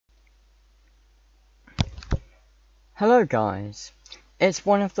Hello guys, it's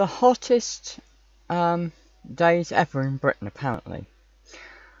one of the hottest days ever in Britain apparently.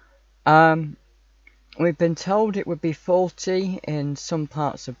 We've been told it would be 40 in some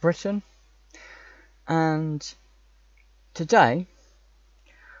parts of Britain, and today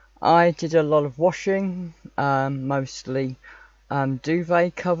I did a lot of washing, mostly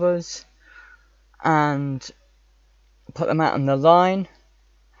duvet covers, and put them out on the line.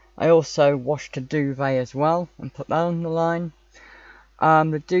 I also washed a duvet as well and put that on the line.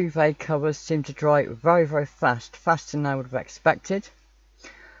 The duvet covers seem to dry very fast, faster than I would have expected.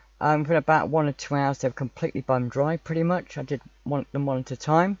 Within about 1 or 2 hours they've completely bone dry pretty much. I did them one at a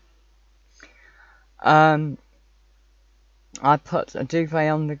time. I put a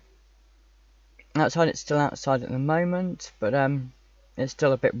duvet on the outside. It's still outside at the moment, but it's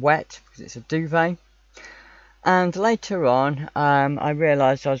still a bit wet because it's a duvet. And later on I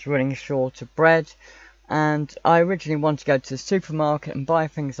realised I was running short of bread, and I originally wanted to go to the supermarket and buy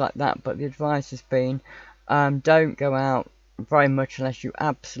things like that, but the advice has been don't go out very much unless you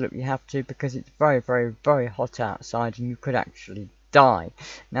absolutely have to, because it's very hot outside and you could actually die.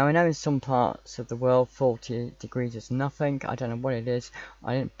 Now I know in some parts of the world 40 degrees is nothing. I don't know what it is,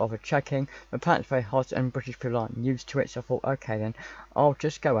 I didn't bother checking, but apparently it's very hot and British people aren't used to it, so I thought, okay then, I'll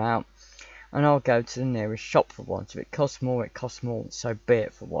just go out and I'll go to the nearest shop for once. If it costs more, it costs more, so be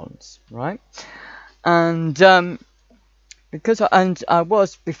it for once, right? And because I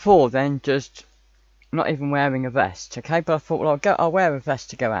was before then just not even wearing a vest, okay, but I thought, well, I'll wear a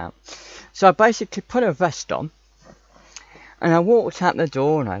vest to go out. So I basically put a vest on and I walked out the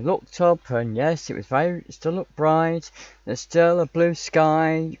door and I looked up, and yes, it still looked bright. There's still a blue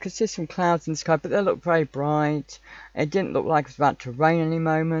sky. You could see some clouds in the sky, but they looked very bright. It didn't look like it was about to rain any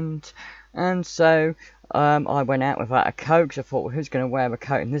moment. And so I went out without a coat, because I thought, well, who's going to wear a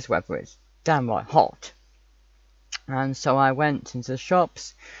coat in this weather? It's downright hot. And so I went into the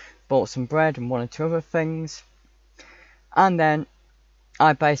shops, bought some bread and 1 or 2 other things, and then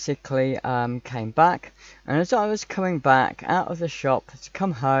I basically came back, and as I was coming back out of the shop to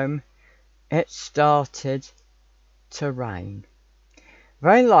come home, it started to rain.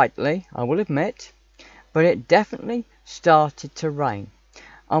 Very lightly, I will admit, but it definitely started to rain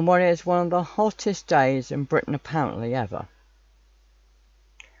on what is one of the hottest days in Britain apparently ever.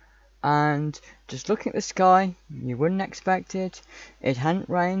 And just looking at the sky, you wouldn't expect it. It hadn't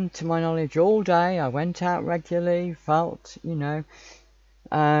rained to my knowledge all day. I went out regularly, felt, things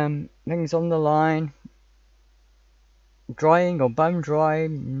on the line, drying or bone dry,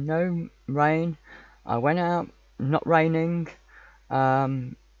 no rain. I went out, not raining,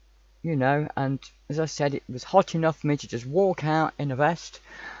 and as I said, it was hot enough for me to just walk out in a vest.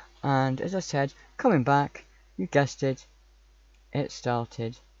 And as I said, coming back, you guessed it, it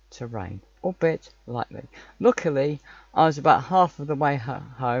started to rain, albeit lightly. Luckily, I was about half of the way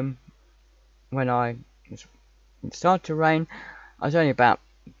home when it started to rain. I was only about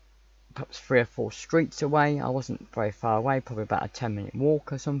perhaps 3 or 4 streets away. I wasn't very far away, probably about a 10-minute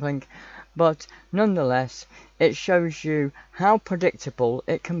walk or something. But nonetheless, it shows you how predictable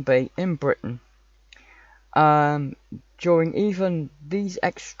it can be in Britain during even these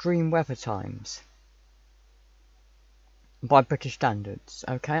extreme weather times, by British standards.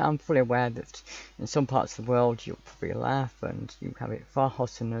 Okay, I'm fully aware that in some parts of the world you'll probably laugh and you have it far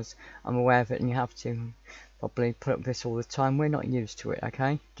hotter than us. I'm aware of it, and you have to probably put up with this all the time. We're not used to it,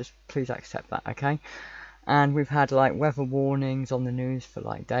 okay? Just please accept that, okay? And we've had like weather warnings on the news for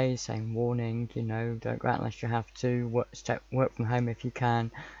like days, saying warning, don't go out unless you have to, work from home if you can,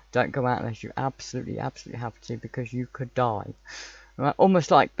 don't go out unless you absolutely have to, because you could die. Right?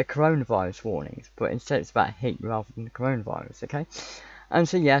 Almost like the coronavirus warnings, but instead it's about heat rather than the coronavirus, okay? And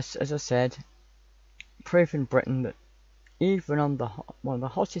so yes, as I said, proof in Britain that even on one of the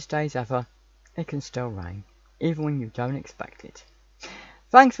hottest days ever, it can still rain, even when you don't expect it.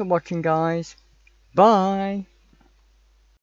 Thanks for watching, guys. Bye.